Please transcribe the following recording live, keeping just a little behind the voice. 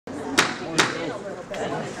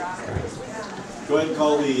Go ahead and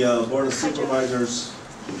call the Board of Supervisors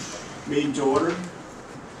meeting to order.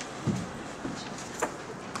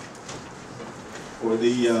 For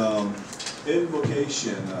the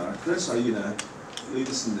invocation, Chris, are you going to lead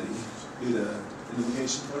us in the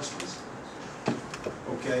invocation first, please?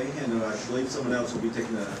 Okay, and I believe someone else will be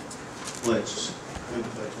taking the pledge. Lead the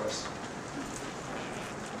pledge for us.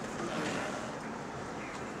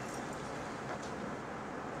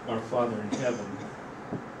 Our Father in heaven,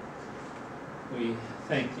 we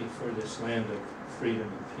thank Thee for this land of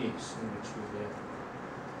freedom and peace in which we live.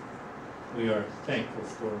 We are thankful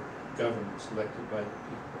for governments elected by the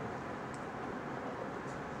people.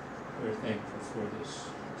 We are thankful for this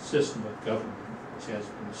system of government which has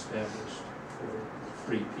been established for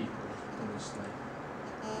free people in this land.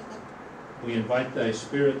 We invite Thy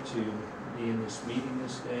Spirit to be in this meeting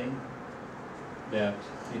this day, that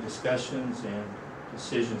the discussions and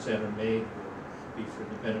decisions that are made will be for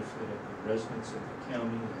the benefit of the residents of the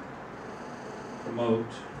county and promote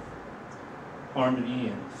harmony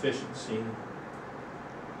and efficiency.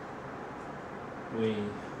 We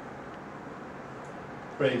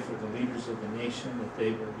pray for the leaders of the nation that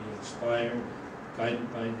they will be inspired and guided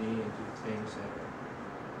by Thee and do things that are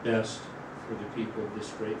best for the people of this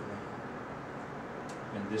great land.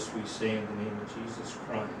 And this we say in the name of Jesus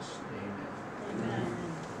Christ. Amen. Amen.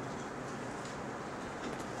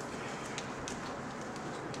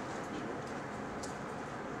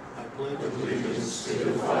 I pledge allegiance to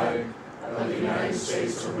the flag of the United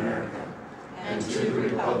States of America and to the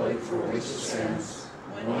republic for which it stands,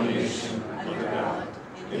 one nation under God,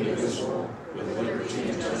 indivisible, with liberty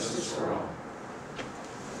and justice for all.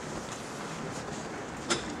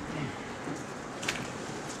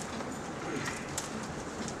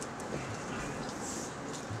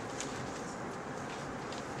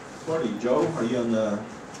 Morning, Joe. Are you on the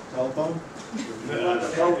telephone?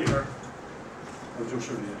 Joe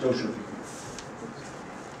should be.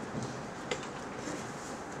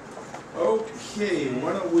 Okay,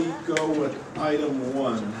 why don't we go with item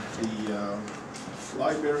 1, the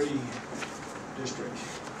library district.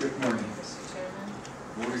 Good morning. Mr. Chairman.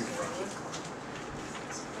 Morning.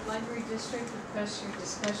 The Library District requests your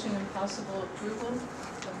discussion and possible approval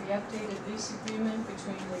of the updated lease agreement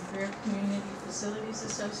between the Greer Community Facilities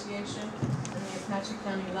Association and the Apache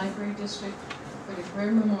County Library District for the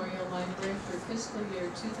Greer Memorial Library for fiscal year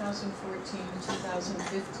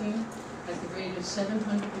 2014-2015 at the rate of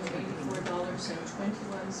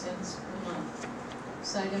 $784.21 per month.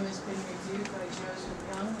 This item has been reviewed by Joseph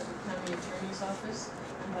Young of the County Attorney's Office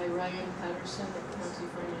and by Ryan Patterson, the County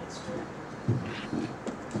Finance Director.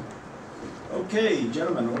 Okay,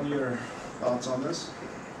 gentlemen, what are your thoughts on this?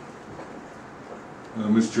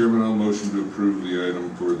 Mr. Chairman, I'll motion to approve the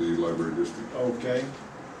item for the library district. Okay.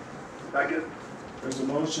 Second. There's a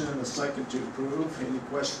motion and a second to approve. Any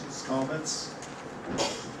questions, comments?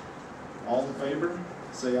 All in favor,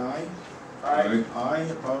 say aye. Aye. Aye,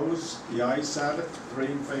 opposed? The ayes have it. 3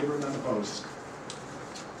 in favor, none opposed.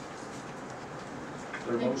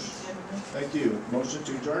 Their Thank you, motion. gentlemen. Thank you. Motion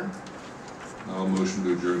to adjourn? I'll motion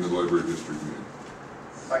to adjourn the library district meeting.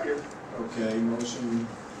 Second. Okay, motion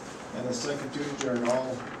and a second to adjourn.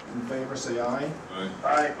 All in favor, say aye. Aye.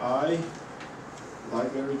 Aye. Aye.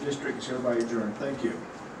 Library district is hereby adjourned. Thank you.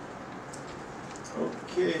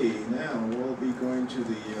 Okay, now we'll be going to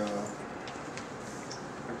the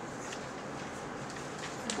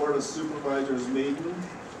Board of Supervisors meeting.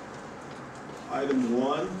 Item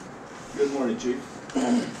 1. Good morning, Chief.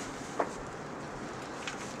 Good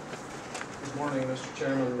morning, Mr.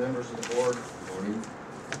 Chairman and members of the board. Morning.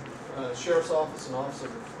 Sheriff's Office and Office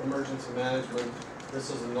of Emergency Management. This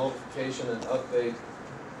is a notification and update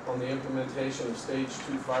on the implementation of Stage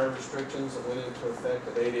 2 fire restrictions that went into effect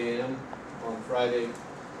at 8 a.m. on Friday,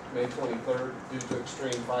 May 23rd, due to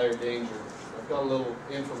extreme fire danger. I've got a little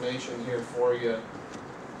information here for you.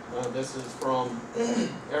 This is from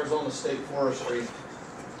Arizona State Forestry.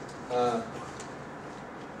 To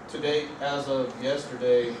date, as of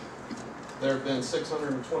yesterday, there have been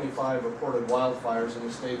 625 reported wildfires in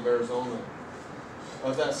the state of Arizona.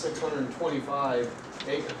 Of that 625,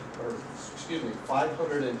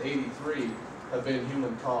 583 have been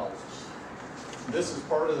human caused. This is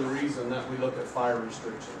part of the reason that we look at fire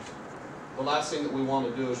restrictions. The last thing that we want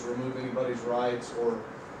to do is remove anybody's rights or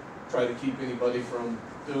try to keep anybody from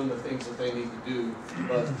doing the things that they need to do.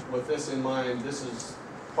 But with this in mind, this is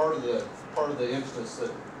part of the impetus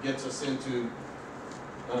that gets us into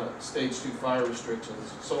Stage 2 fire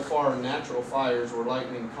restrictions. So far, natural fires or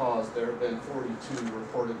lightning caused, there have been 42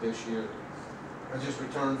 reported this year. I just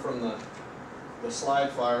returned from the slide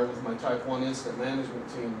fire with my Type 1 incident management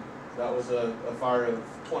team That was a fire of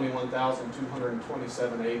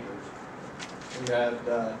 21,227 acres. We had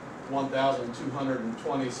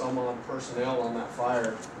 1,220 some odd personnel on that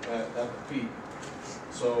fire at the peak.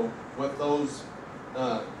 So with those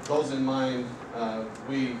in mind,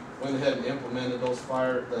 we went ahead and implemented those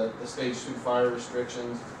the stage 2 fire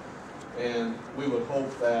restrictions, and we would hope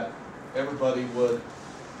that everybody would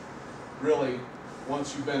really,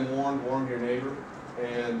 once you've been warned, warn your neighbor,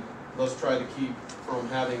 and let's try to keep from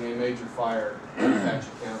having a major fire in Apache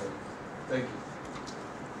County. Thank you.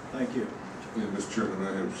 Thank you. Yeah, Mr. Chairman,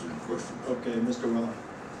 I have some questions. Okay, Mr. Weller.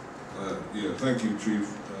 Yeah, thank you, Chief.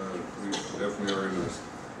 We definitely are in a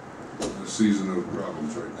season of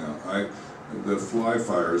problems right now. The fly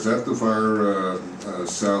fire, is that the fire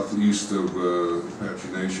southeast of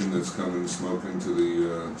Apache Nation that's coming smoke into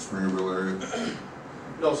the Springerville area?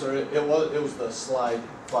 No, sir. It was the slide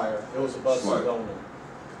fire. It was above Sedona.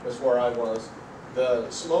 That's where I was. The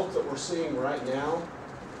smoke that we're seeing right now,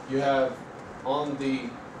 you have on the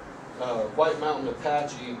White Mountain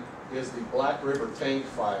Apache is the Black River Tank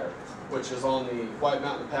Fire, which is on the White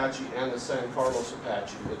Mountain Apache and the San Carlos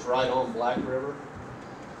Apache. It's right on Black River.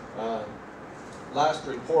 Last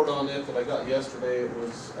report on it that I got yesterday, it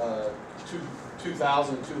was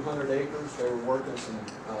 2,200 acres. They were working some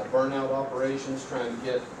burnout operations, trying to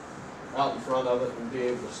get out in front of it and be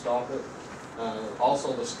able to stop it.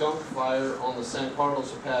 Also the skunk fire on the San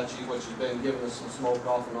Carlos Apache, which has been giving us some smoke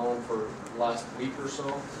off and on for the last week or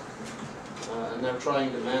so. And they're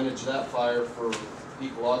trying to manage that fire for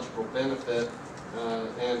ecological benefit.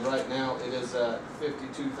 And right now it is at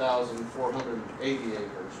 52,480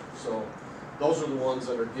 acres. So those are the ones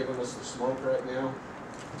that are giving us the smoke right now.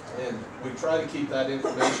 And we try to keep that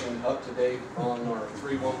information up to date on our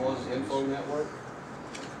 311 info network.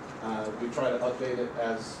 We try to update it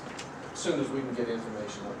as soon as we can get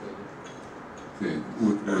information updated. Okay,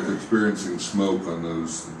 with experiencing smoke on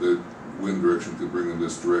those, the wind direction could bring in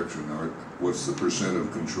this direction. Now, what's the percent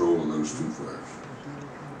of control of those two fires?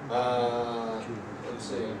 Let's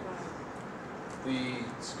see. The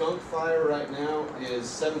skunk fire right now is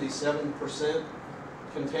 77%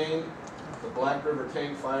 contained. The Black River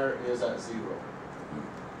Tank Fire is at 0.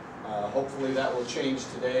 Hopefully that will change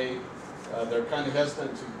today. They're kind of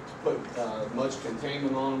hesitant to put much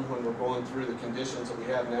containment on them when we're going through the conditions that we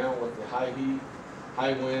have now with the high heat,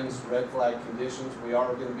 high winds, red flag conditions. We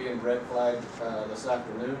are going to be in red flag this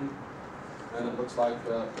afternoon, and it looks like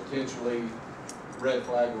potentially red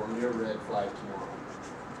flag or near red flag tomorrow.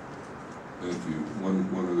 Thank you.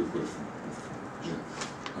 One other question. Yeah.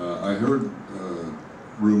 I heard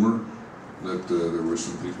rumor that there were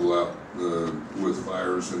some people out with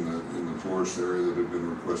fires in the forest area that had been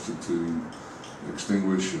requested to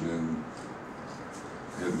extinguish and then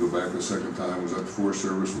had to go back a second time. Was that the Forest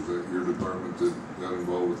Service? Was that your department that got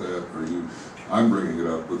involved with that? Or you? I'm bringing it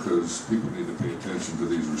up because people need to pay attention to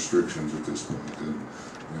these restrictions at this point, and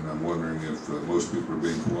I'm wondering if most people are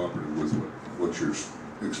being cooperative with what you're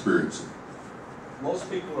experiencing. Most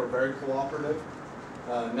people are very cooperative.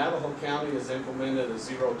 Navajo County has implemented a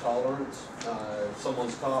 0 tolerance. If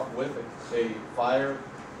someone's caught with a fire,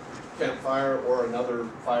 campfire, or another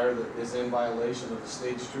fire that is in violation of the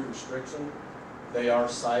stage 2 restriction, they are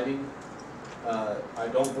citing. I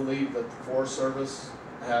don't believe that the Forest Service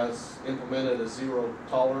has implemented a 0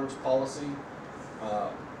 tolerance policy.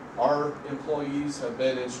 Our employees have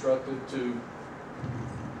been instructed to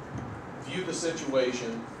view the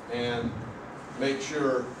situation and make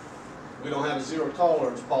sure we don't have a 0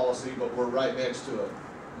 tolerance policy, but we're right next to it.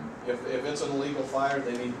 If it's an illegal fire,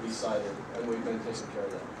 they need to be cited, and we've been taking care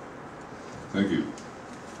of that. Thank you.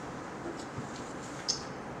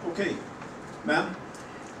 Okay, ma'am,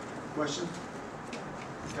 question?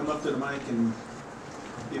 Come up to the mic and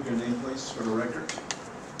give your name, please, for the record.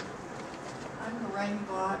 I'm Lorraine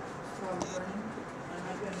Bott from Vernon, and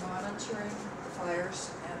I've been monitoring fires,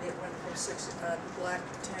 and it went from the Black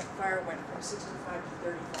Tank Fire went from 65 to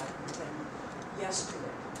 35 containment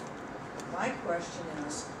yesterday. My question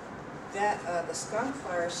is that the skunk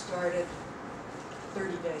fire started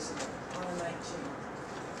 30 days ago, on the 19th,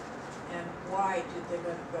 and why did they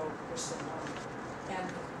let it go for so long? And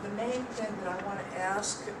the main thing that I want to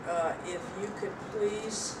ask, if you could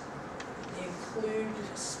please include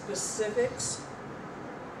specifics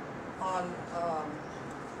on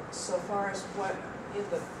so far as what in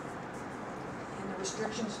the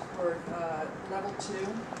restrictions for level 2, you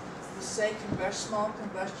say small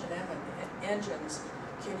combustion engines.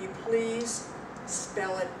 Can you please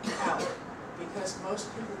spell it out? Because most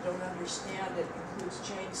people don't understand it includes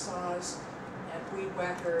chainsaws and weed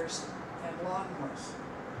whackers and lawnmowers.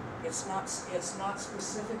 It's not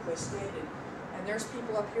specifically stated. And And there's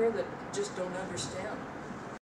people up here that just don't understand.